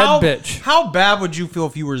 The dead bitch. How bad would you feel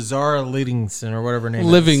if you were Zara Livingston or whatever her name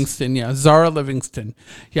Livingston, yeah. Zara Livingston.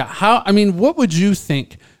 Yeah. What would you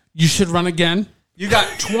think? You should run again? You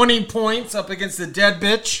got 20 points up against the dead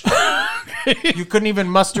bitch. You couldn't even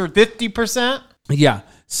muster 50%? Yeah.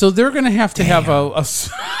 So they're going to have a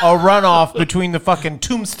runoff between the fucking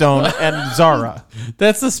Tombstone and Zara.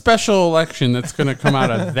 That's a special election that's going to come out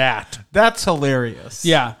of that. That's hilarious.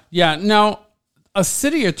 Yeah. Yeah. Now, a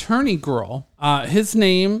city attorney girl, his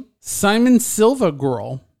name, Simon Silva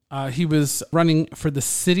girl, he was running for the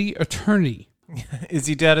city attorney. Is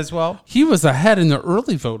he dead as well? He was ahead in the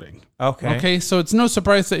early voting. Okay. Okay, so it's no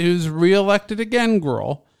surprise that he was reelected again,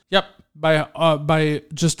 girl. Yep, by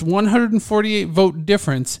just 148 vote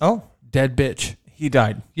difference. Oh, dead bitch. He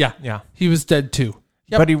died. Yeah. Yeah. He was dead too.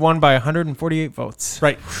 Yep. But he won by 148 votes.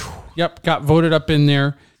 Right. Yep, got voted up in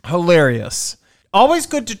there. Hilarious. Always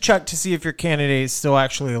good to check to see if your candidate is still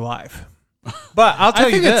actually alive. But I'll tell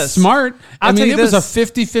I think you this. it's smart. I mean, it was a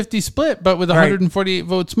this. 50-50 split, but with 148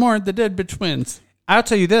 votes more, the dead bitch wins. I'll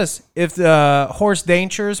tell you this. If the Horst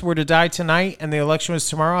Dankers were to die tonight and the election was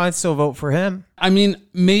tomorrow, I'd still vote for him. I mean,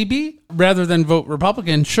 maybe rather than vote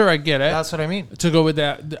Republican, sure, I get it. That's what I mean. To go with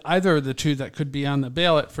that, either of the two that could be on the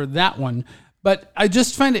ballot for that one. But I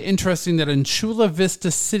just find it interesting that in Chula Vista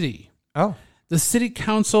City, the city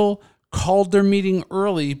council called their meeting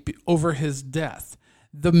early over his death.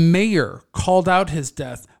 The mayor called out his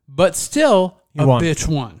death, but still a bitch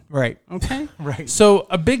won. Right. Okay? Right. So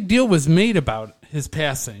a big deal was made about his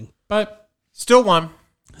passing, but still won.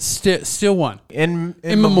 Still won. In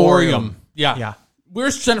memoriam. Yeah. Yeah.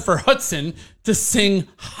 Where's Jennifer Hudson to sing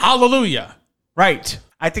hallelujah? Right.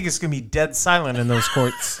 I think it's going to be dead silent in those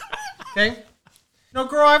courts. Okay? Now,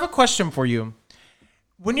 girl, I have a question for you.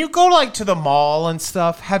 When you go like to the mall and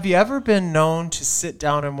stuff, have you ever been known to sit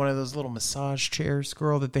down in one of those little massage chairs,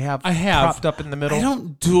 girl, that they have, propped up in the middle? I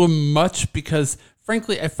don't do them much because,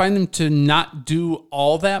 frankly, I find them to not do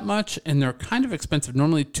all that much, and they're kind of expensive.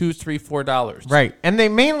 Normally $2, $3, $4. Right, and they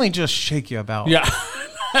mainly just shake you about. Yeah,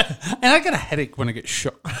 and I get a headache when I get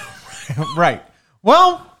shook. Right.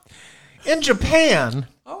 Well, in Japan,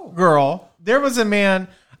 girl, there was a man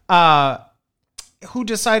who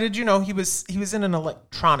decided, he was in an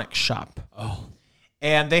electronics shop. Oh.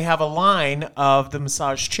 And they have a line of the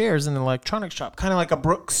massage chairs in the electronics shop, kind of like a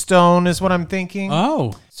Brookstone is what I'm thinking.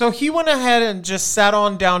 Oh. So he went ahead and just sat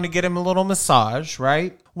on down to get him a little massage,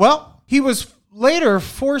 right? Well, he was later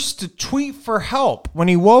forced to tweet for help when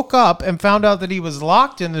he woke up and found out that he was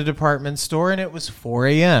locked in the department store and it was 4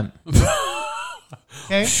 a.m.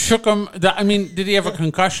 Okay. Shook him. I mean, did he have a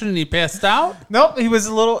concussion and he passed out? Nope.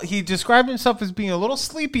 He described himself as being a little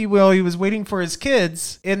sleepy while he was waiting for his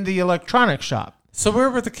kids in the electronics shop. So where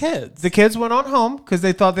were the kids? The kids went on home because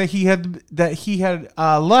they thought that he had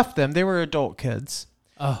left them. They were adult kids.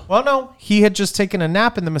 Oh. Well, no. He had just taken a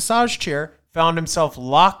nap in the massage chair, found himself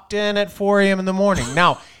locked in at 4 a.m. in the morning.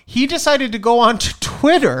 Now, he decided to go onto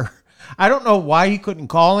Twitter. I don't know why he couldn't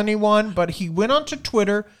call anyone, but he went onto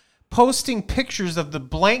Twitter posting pictures of the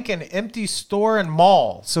blank and empty store and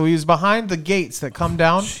mall. So he was behind the gates that come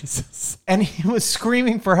down. Jesus. And he was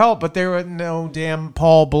screaming for help, but there was no damn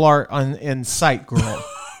Paul Blart in sight, girl.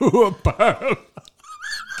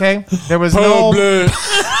 Okay? There was no...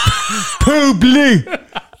 Public.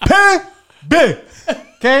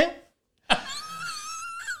 Okay?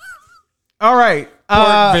 All right.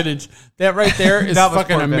 Port Vintage. That right there is That was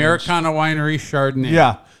fucking Port Vintage. Americana Winery Chardonnay.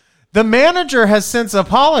 Yeah. The manager has since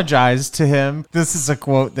apologized to him. This is a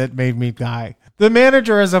quote that made me die. The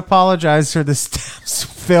manager has apologized for the staff's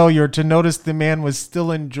failure to notice the man was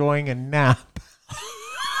still enjoying a nap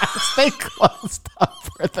as they closed up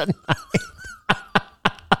for the night.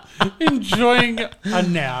 Enjoying a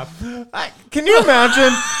nap. Can you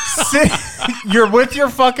imagine? You're with your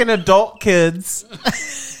fucking adult kids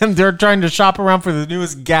and they're trying to shop around for the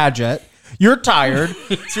newest gadget. You're tired.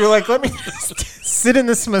 So you're like, let me just sit in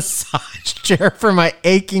this massage chair for my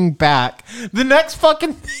aching back. The next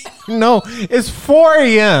fucking thing is 4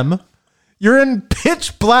 a.m. You're in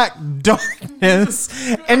pitch black darkness,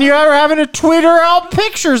 and you're having to Twitter out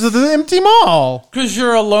pictures of the empty mall. Because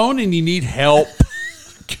you're alone and you need help.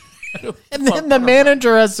 And then the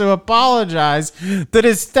manager has to apologize that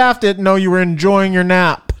his staff didn't know you were enjoying your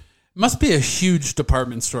nap. Must be a huge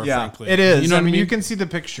department store, frankly. It is. You know what I mean? You can see the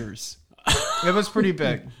pictures. It was pretty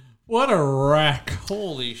big. What a wreck.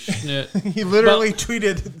 Holy shit. He literally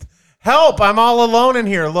tweeted, "Help, I'm all alone in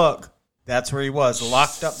here. Look." That's where he was,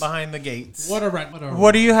 locked up behind the gates. What a wreck.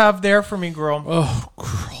 What do you have there for me, girl? Oh,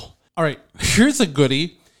 girl. All right, here's a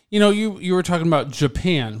goodie. You know, you were talking about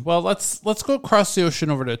Japan. Well, let's go across the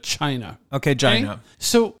ocean over to China. Okay, China.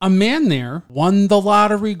 So a man there won the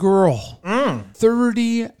lottery, girl.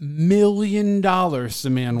 $30 million the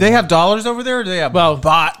man They won. have dollars over there, or do they have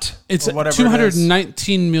baht? It's or whatever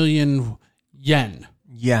 219 million yen.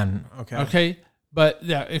 Yen. Okay. Okay. But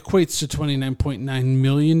that equates to $29.9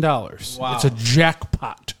 million. Wow. It's a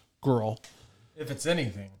jackpot, girl. If it's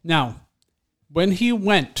anything. Now, when he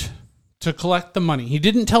went to collect the money, he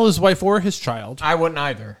didn't tell his wife or his child. I wouldn't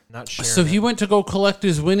either. Not sure. So he went to go collect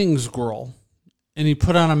his winnings, girl. And he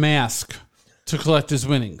put on a mask to collect his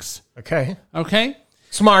winnings. Okay. Okay?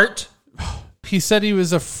 Smart. He said he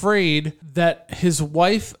was afraid that his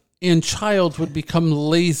wife and child would become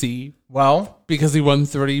lazy. Well, because he won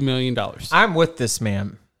 $30 million. I'm with this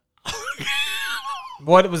man.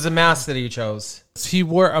 What was the mask that he chose? He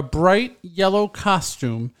wore a bright yellow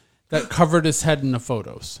costume that covered his head in the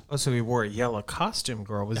photos. Oh, so he wore a yellow costume,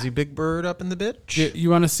 girl. Was he Big Bird up in the bitch? You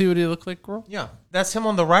want to see what he looked like, girl? Yeah. That's him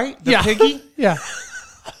on the right? The Yeah. piggy? Yeah.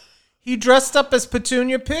 He dressed up as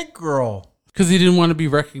Petunia Pig, girl. Because he didn't want to be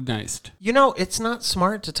recognized. You know, it's not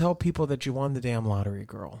smart to tell people that you won the damn lottery,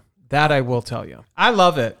 girl. That I will tell you. I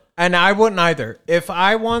love it. And I wouldn't either. If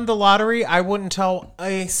I won the lottery, I wouldn't tell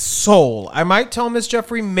a soul. I might tell Miss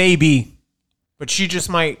Jeffrey, maybe. But she just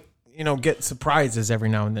might, get surprises every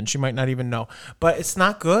now and then. She might not even know. But it's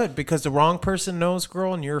not good because the wrong person knows,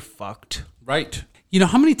 girl, and you're fucked. Right. You know,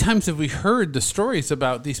 how many times have we heard the stories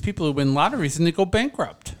about these people who win lotteries and they go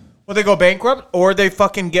bankrupt? Well, they go bankrupt or they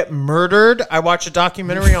fucking get murdered. I watched a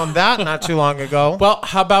documentary on that not too long ago. Well,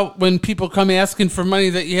 how about when people come asking for money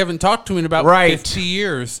that you haven't talked to in about 50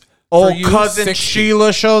 years? Old cousin 60.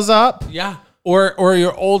 Sheila shows up. Yeah. Or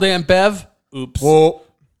your old Aunt Bev. Oops. Whoa.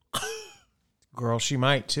 Girl, she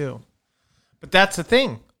might too. But that's the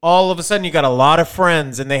thing. All of a sudden, you got a lot of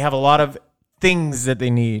friends and they have a lot of things that they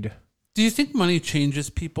need. Do you think money changes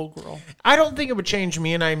people, girl? I don't think it would change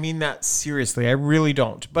me, and I mean that seriously. I really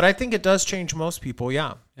don't. But I think it does change most people,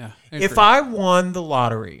 yeah. Yeah. If I won the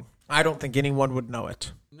lottery, I don't think anyone would know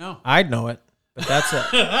it. No. I'd know it, but that's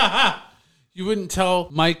it. You wouldn't tell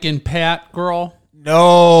Mike and Pat, girl?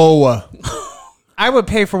 No. I would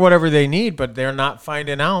pay for whatever they need, but they're not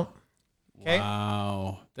finding out. Okay?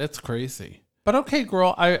 Wow. That's crazy. But okay,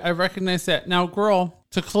 girl, I recognize that. Now, girl,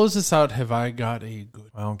 to close this out, have I got a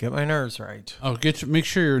good... Well, get my nerves right. Oh, make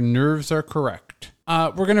sure your nerves are correct.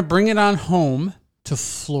 We're going to bring it on home to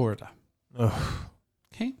Florida. Ugh.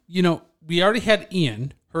 Okay? You know, we already had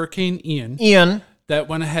Hurricane Ian. That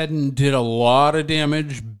went ahead and did a lot of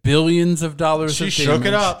damage, billions of dollars of damage. She shook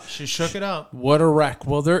it up. She shook it up. What a wreck.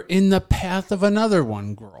 Well, they're in the path of another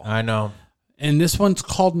one, girl. I know. And this one's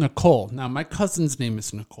called Nicole. Now, my cousin's name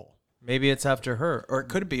is Nicole. Maybe it's after her, or it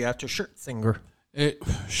could be after Scherzinger.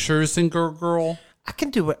 Scherzinger, girl. I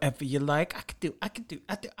can do whatever you like. I can do.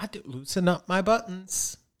 Loosen up my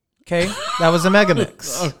buttons. Okay, that was a mega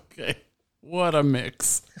mix. Okay, what a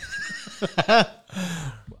mix.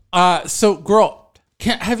 So, girl,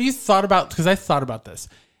 have you thought about? Because I thought about this,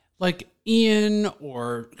 like Ian,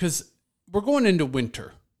 or because we're going into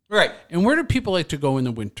winter, right? And where do people like to go in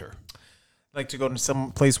the winter? Like to go to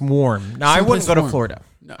some place warm. Now, I wouldn't go to Florida.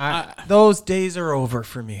 No, those days are over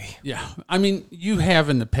for me. Yeah. I mean, you have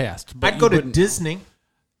in the past. But I'd go to Disney.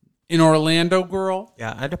 In Orlando, girl?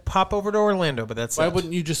 Yeah, I'd pop over to Orlando, but that's Why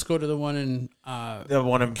wouldn't you just go to the one in the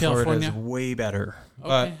one in California? Florida is way better. Okay.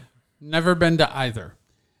 But never been to either.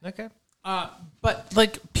 Okay. But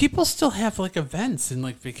like people still have like events and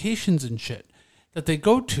like vacations and shit that they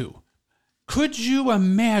go to. Could you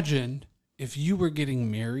imagine if you were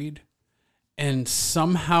getting married and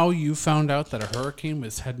somehow you found out that a hurricane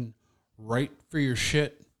was heading right for your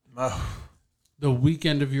shit the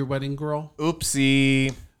weekend of your wedding, girl?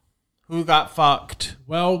 Oopsie. Who got fucked?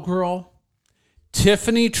 Well, girl,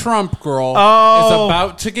 Tiffany Trump, girl, Oh. is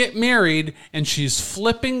about to get married and she's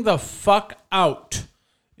flipping the fuck out.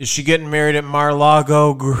 Is she getting married at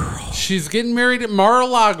Mar-a-Lago, girl? She's getting married at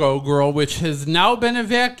Mar-a-Lago, girl, which has now been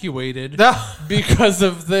evacuated because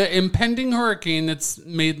of the impending hurricane that's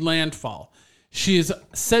made landfall. She is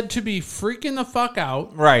said to be freaking the fuck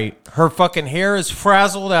out. Right. Her fucking hair is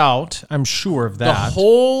frazzled out. I'm sure of that.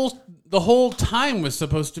 The whole time was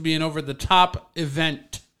supposed to be an over-the-top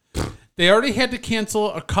event. They already had to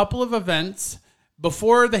cancel a couple of events.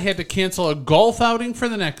 Before, they had to cancel a golf outing for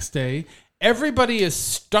the next day. Everybody is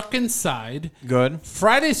stuck inside. Good.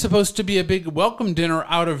 Friday's supposed to be a big welcome dinner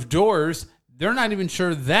out of doors. They're not even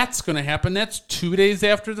sure that's going to happen. That's 2 days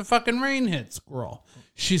after the fucking rain hits, girl.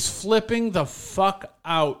 She's flipping the fuck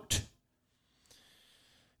out.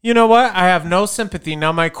 You know what? I have no sympathy.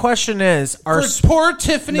 Now, my question is, For poor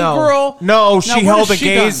Tiffany girl. No, Now, she what held has a she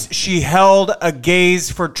gaze. done? She held a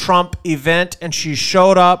gaze for Trump event, and she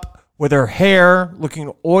showed up with her hair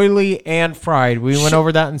looking oily and fried. We went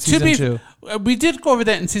over that in season 2. We did go over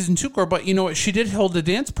that in season 2, girl, but you know what? She did hold a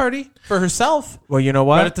dance party for herself. Well, you know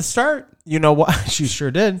what? Right at the start. You know what? She sure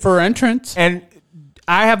did. For her entrance. And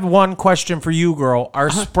I have one question for you, girl. Are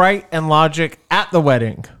Sprite and Logic at the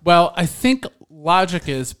wedding? Well, I think Logic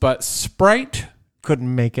is, but Sprite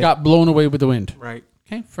couldn't make it. Got blown away with the wind. Right.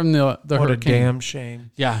 Okay. From the What hurricane. a damn shame.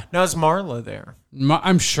 Yeah. Now, is Marla there?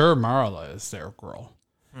 I'm sure Marla is there, girl.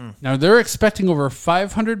 Now, they're expecting over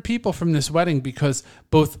 500 people from this wedding because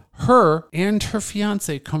both her and her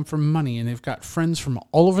fiance come from money, and they've got friends from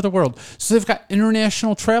all over the world. So they've got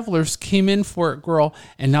international travelers came in for it, girl,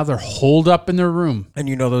 and now they're holed up in their room. And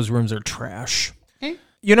you know those rooms are trash. Okay.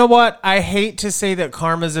 You know what? I hate to say that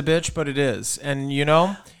karma's a bitch, but it is. And, you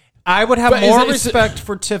know, I would have But more is it- respect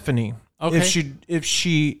for Tiffany if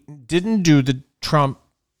she didn't do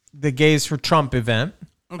the gays for Trump event.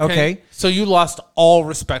 Okay. So you lost all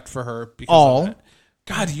respect for her because of that.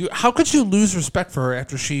 God, how could you lose respect for her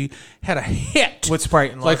after she had a hit with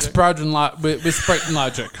Sprite and Logic? Like Sprite and with Sprite and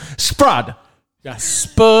Logic. Sprud. Yeah,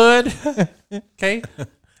 Spud. Okay.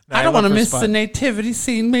 I don't want to love her miss Spud. the nativity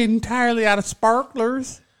scene made entirely out of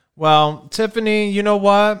sparklers. Well, Tiffany, you know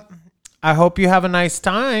what? I hope you have a nice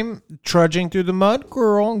time trudging through the mud,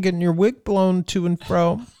 girl, and getting your wig blown to and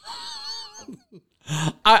fro.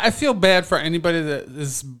 I feel bad for anybody that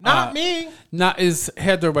is Not me.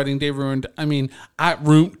 Had their wedding day ruined. I mean, I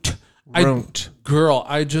ruined. Girl,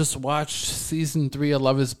 I just watched season 3 of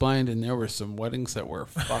Love Is Blind, and there were some weddings that were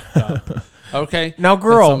fucked up. Okay, Now,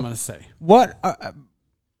 girl, that's all I'm gonna say. What?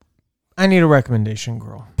 I need a recommendation,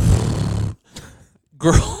 girl.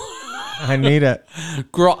 Girl, I need it.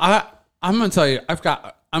 Girl, I'm gonna tell you.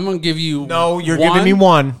 I'm gonna give you. No, you're giving me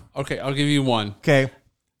one. Okay, I'll give you one. Okay.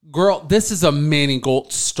 Girl, this is a Manny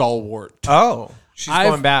Golt stalwart. Oh, she's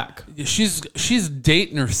going back. She's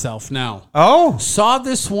dating herself now. Oh, saw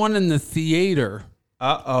this one in the theater.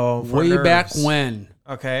 Way back when.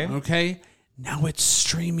 Okay. Okay. Now it's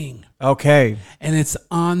streaming. Okay. And it's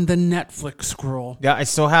on the Netflix, girl. Yeah, I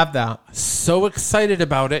still have that. So excited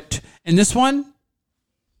about it. And this one,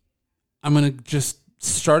 I'm gonna just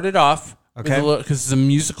start it off. Okay. Because it's a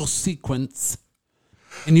musical sequence.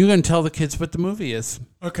 And you're going to tell the kids what the movie is.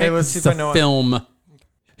 Okay, let's see It's if I a know it. film.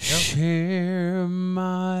 Share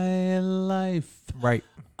my life. Right.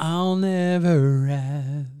 I'll never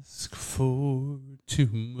ask for too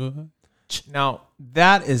much. Now,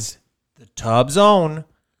 that is the Tubbs' own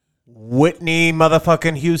Whitney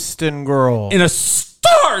motherfucking Houston, girl. In a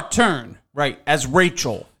star turn. Right, as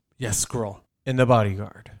Rachel. Yes, girl. In The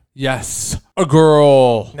Bodyguard. Yes, a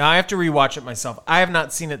girl. Now, I have to rewatch it myself. I have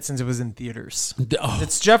not seen it since it was in theaters.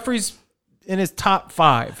 It's Jeffrey's in his top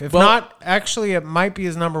 5. If not, actually, it might be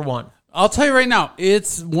his number 1. I'll tell you right now,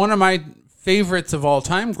 it's one of my favorites of all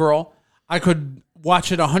time, girl. I could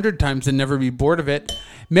watch it 100 times and never be bored of it.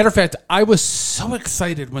 Matter of fact, I was so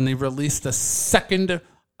excited when they released the second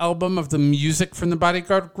album of the music from The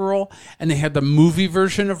Bodyguard, girl, and they had the movie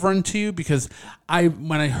version of Run to You, because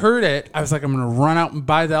when I heard it, I was like, I'm going to run out and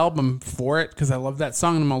buy the album for it because I love that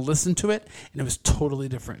song and I'm going to listen to it, and it was totally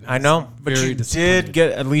different. I know, but very you disappointed. did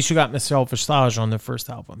get, at least you got Michelle Visage on the first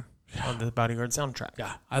album, on the Bodyguard soundtrack.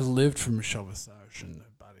 Yeah, I lived for Michelle Visage in The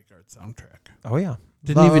Bodyguard soundtrack. Oh, yeah.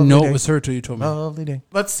 Didn't even know it was her till you told me. Lovely day.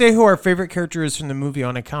 Let's say who our favorite character is from the movie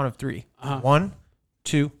on a count of 3. 1,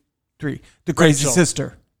 2, 3. The crazy Rachel.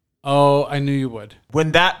 sister. Oh, I knew you would.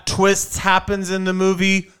 When that twist happens in the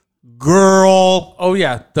movie, girl. Oh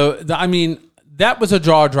yeah, I mean, that was a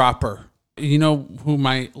jaw dropper. You know who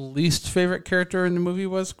my least favorite character in the movie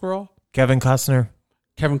was, girl? Kevin Costner.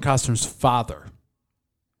 Kevin Costner's father.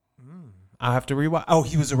 I'll have to rewatch. Oh,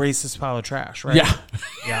 he was a racist pile of trash, right? Yeah.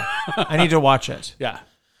 Yeah. I need to watch it. Yeah.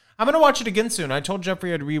 I'm going to watch it again soon. I told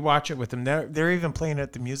Jeffrey I'd rewatch it with him. They're even playing it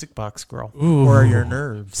at the Music Box, girl. Ooh. For your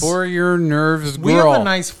nerves. For your nerves, girl. We have a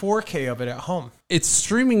nice 4K of it at home. It's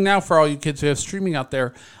streaming now for all you kids who have streaming out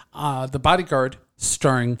there. The Bodyguard,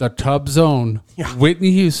 starring the Tubbs' own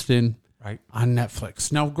Whitney Houston, Right. On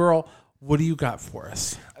Netflix. Now, girl, what do you got for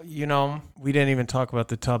us? You know, we didn't even talk about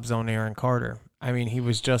the tub's own Aaron Carter. I mean, he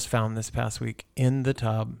was just found this past week in the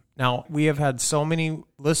tub. Now, we have had so many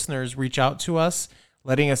listeners reach out to us,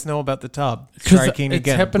 letting us know about the tub striking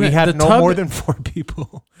again. We had no more than 4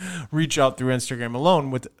 people reach out through Instagram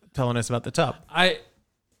alone with telling us about the tub.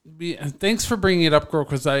 Thanks for bringing it up, girl,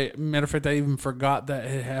 because matter of fact, I even forgot that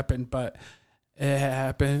it happened, but it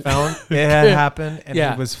happened. It had happened, and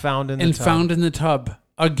he was found in the tub. And found in the tub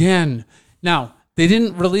again. Now, they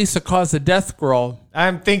didn't release a cause of death, girl.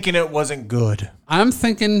 I'm thinking it wasn't good. I'm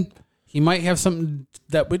thinking he might have something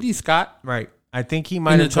that Whitney's got. Right. I think he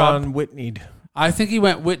might have gone Whitney'd. I think he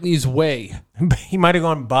went Whitney's way. He might have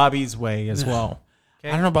gone Bobby's way as well. Okay.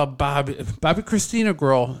 I don't know about Bobby Christina,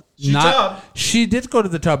 girl. She did go to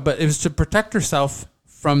the tub, but it was to protect herself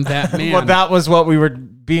from that man. Well, that was what we were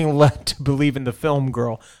being led to believe in the film,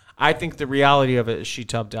 girl. I think the reality of it is she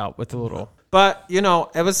tubbed out with a little. But, you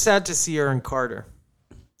know, it was sad to see Aaron Carter.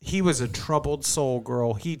 He was a troubled soul,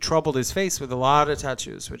 girl. He troubled his face with a lot of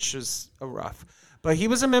tattoos, which is rough. But he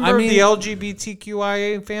was a member of the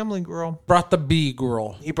LGBTQIA family, girl. Brought the B,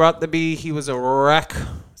 girl. He brought the B. He was a wreck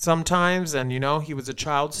sometimes, and, you know, he was a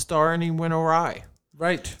child star, and he went awry.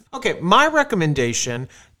 Right. Okay, my recommendation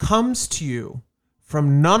comes to you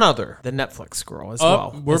from none other than Netflix, girl, as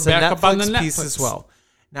well. We're it's back a up on the Netflix piece as well.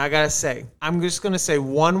 Now, I got to say, I'm just going to say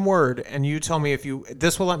one word, and you tell me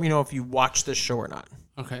this will let me know if you watch this show or not.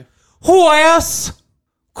 Okay. Quest?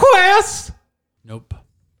 Nope.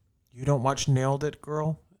 You don't watch Nailed It,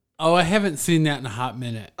 girl? Oh, I haven't seen that in a hot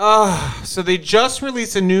minute. So they just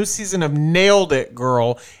released a new season of Nailed It,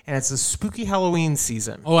 girl, and it's a spooky Halloween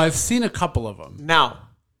season. Oh, I've seen a couple of them. Now,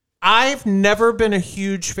 I've never been a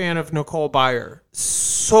huge fan of Nicole Byer,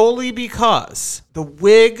 solely because the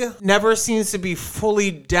wig never seems to be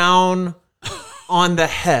fully down on the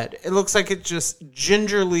head. It looks like it's just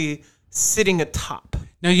gingerly sitting atop.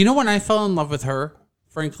 Now, you know when I fell in love with her,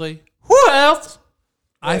 frankly? Who else?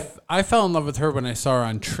 I fell in love with her when I saw her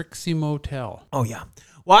on Trixie Motel. Oh, yeah.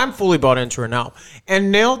 Well, I'm fully bought into her now.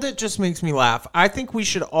 And Nailed It just makes me laugh. I think we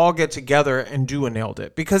should all get together and do a Nailed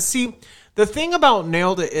It. Because, see, the thing about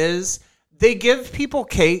Nailed It is they give people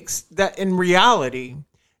cakes that in reality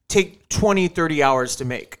take 20, 30 hours to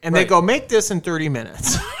make. And they go, make this in 30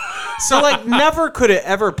 minutes. So, like, never could it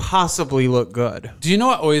ever possibly look good. Do you know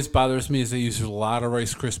what always bothers me is they use a lot of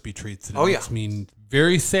Rice Krispie treats. And it makes me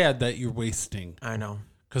very sad that you're wasting. I know.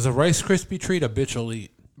 Because a Rice Krispie treat, a bitch will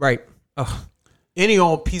eat. Right. Ugh. Any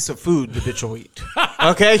old piece of food the bitch will eat.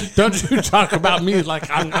 Okay? Don't you talk about me like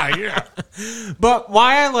I'm not here. But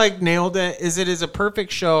why I like Nailed It is a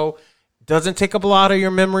perfect show. Doesn't take up a lot of your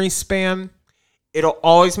memory span. It'll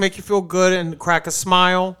always make you feel good and crack a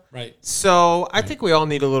smile. Right. So I think we all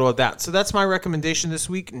need a little of that. So that's my recommendation this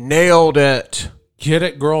week. Nailed It. Get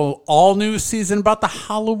it, girl. All new season about the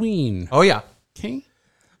Halloween. Oh, yeah. Okay.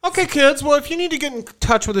 Okay, kids. Well, if you need to get in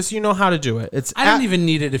touch with us, you know how to do it. I don't even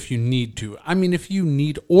need it if you need to. I mean, if you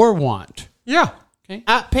need or want. Yeah. Okay.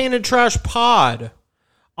 At Painted Trash Pod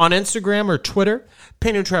on Instagram or Twitter.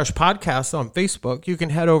 Painted Trash Podcast on Facebook. You can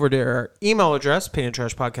head over to our email address,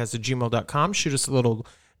 paintedtrashpodcast@gmail.com. Shoot us a little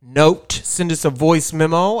note. Send us a voice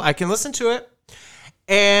memo. I can listen to it.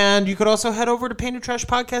 And you could also head over to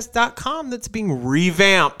paintedtrashpodcast.com. That's being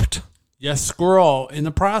revamped. Yes, squirrel. In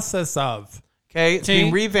the process of. Okay, it's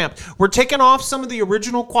being revamped. We're taking off some of the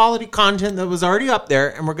original quality content that was already up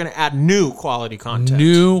there, and we're going to add new quality content.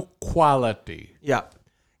 New quality. Yeah.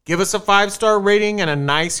 Give us a 5-star rating and a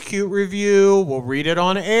nice, cute review. We'll read it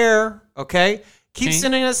on air, okay? Keep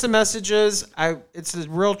sending us some messages. It's a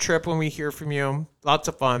real trip when we hear from you. Lots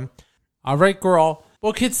of fun. All right, girl.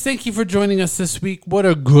 Well, kids, thank you for joining us this week. What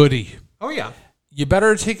a goodie. Oh, yeah. You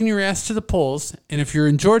better taking your ass to the polls. And if you're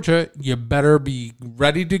in Georgia, you better be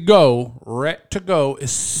ready to go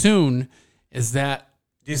as soon as that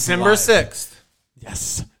December 6th.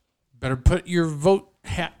 Yes. Better put your vote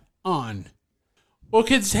hat on. Well,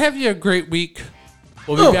 kids, have you a great week.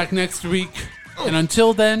 We'll be back next week. And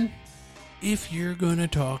until then, if you're going to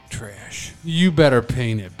talk trash, you better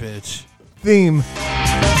paint it, bitch. Theme.